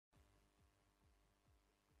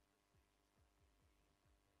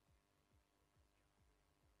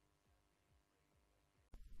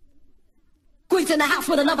Queens in the house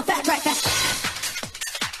with another fat track. That's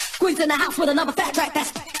Queens in the house with another fat track.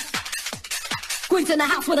 That's Queens in the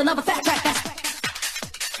house with another fat track. That's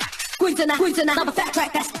Queens in another fat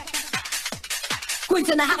track. That's Queens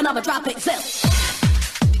in the house, another drop it.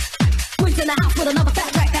 Queens in the house with another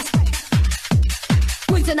fat track. That's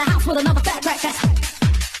Queens in the house with another fat track. That's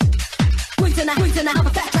Queens in the another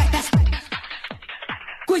fat track. That's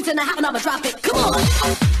Queens in the house, another drop it. Come on.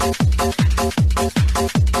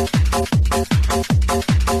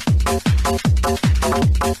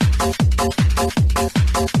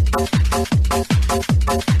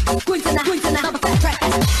 Queens in another fat track.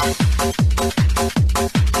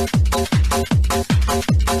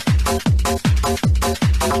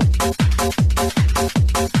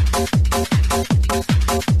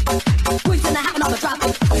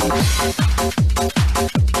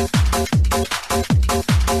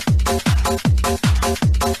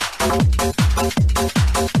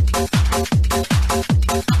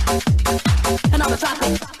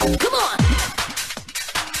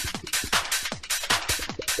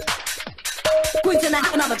 Queens in the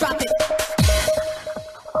house, another drop it. Another drop it. Come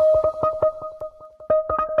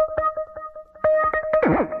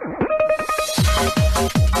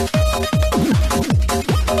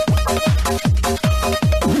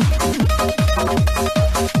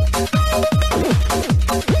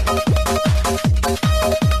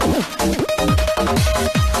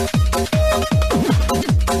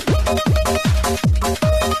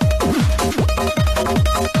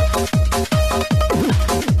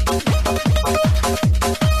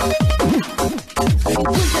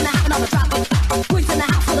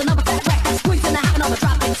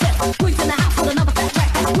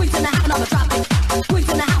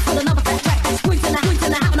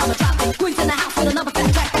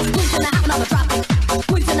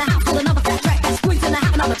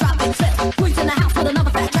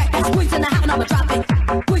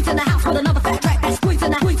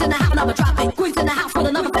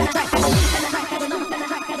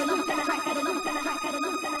Queens in the house, another drop it.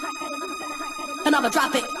 Another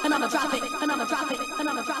drop it, another drop it, another drop it,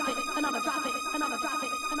 another drop it, another drop it, another drop it, another drop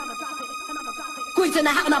it, another drop it. Queens in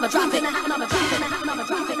the house, another drop it, another drop it, another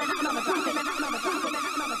drop it, another drop it,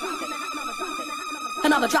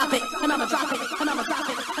 another drop it, another drop it, another drop it, another drop it, another drop it, another drop it, another drop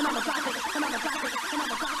it, another drop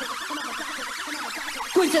it.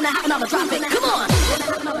 Queens in the house, another drop it. Come on.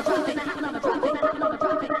 Another drop it, another drop it, another drop it, another drop it.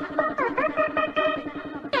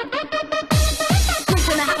 Queens in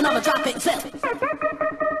the house, another drop it.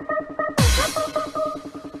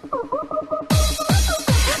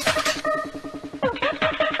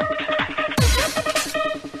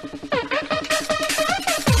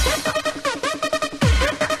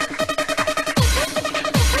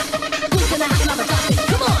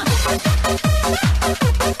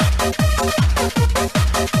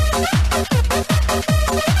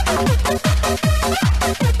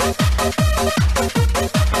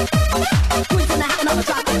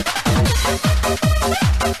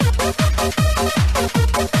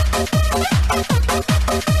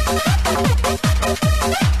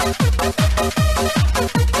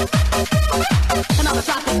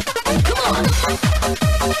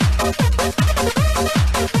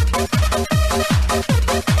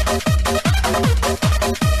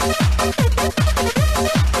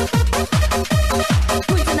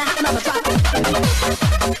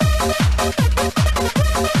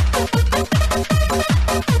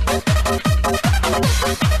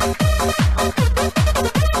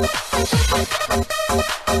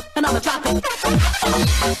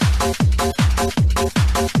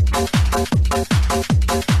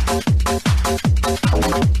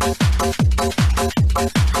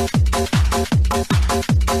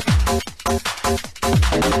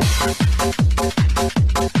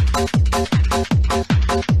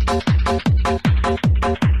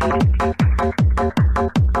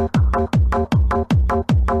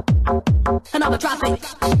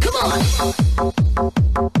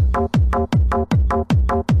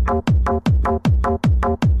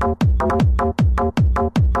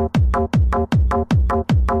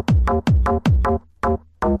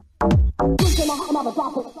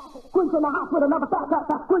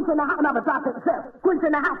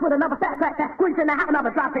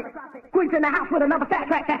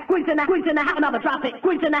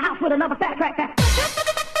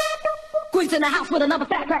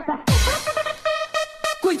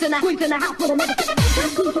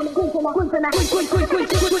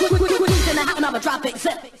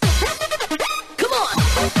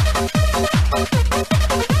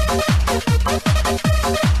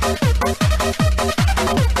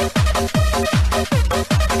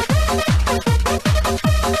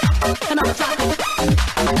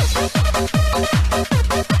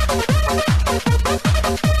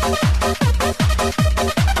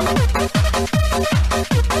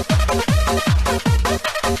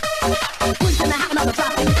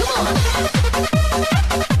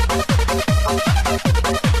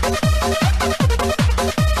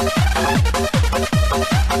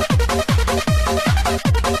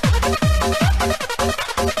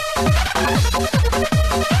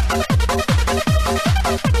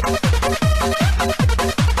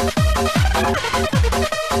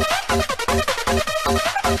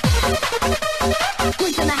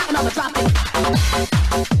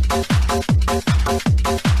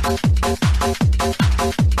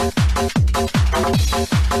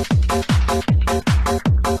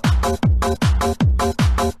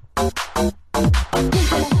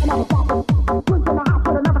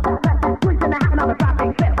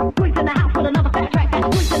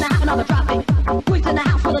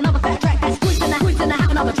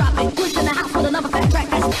 Squeeze in the house with another fat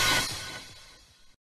track.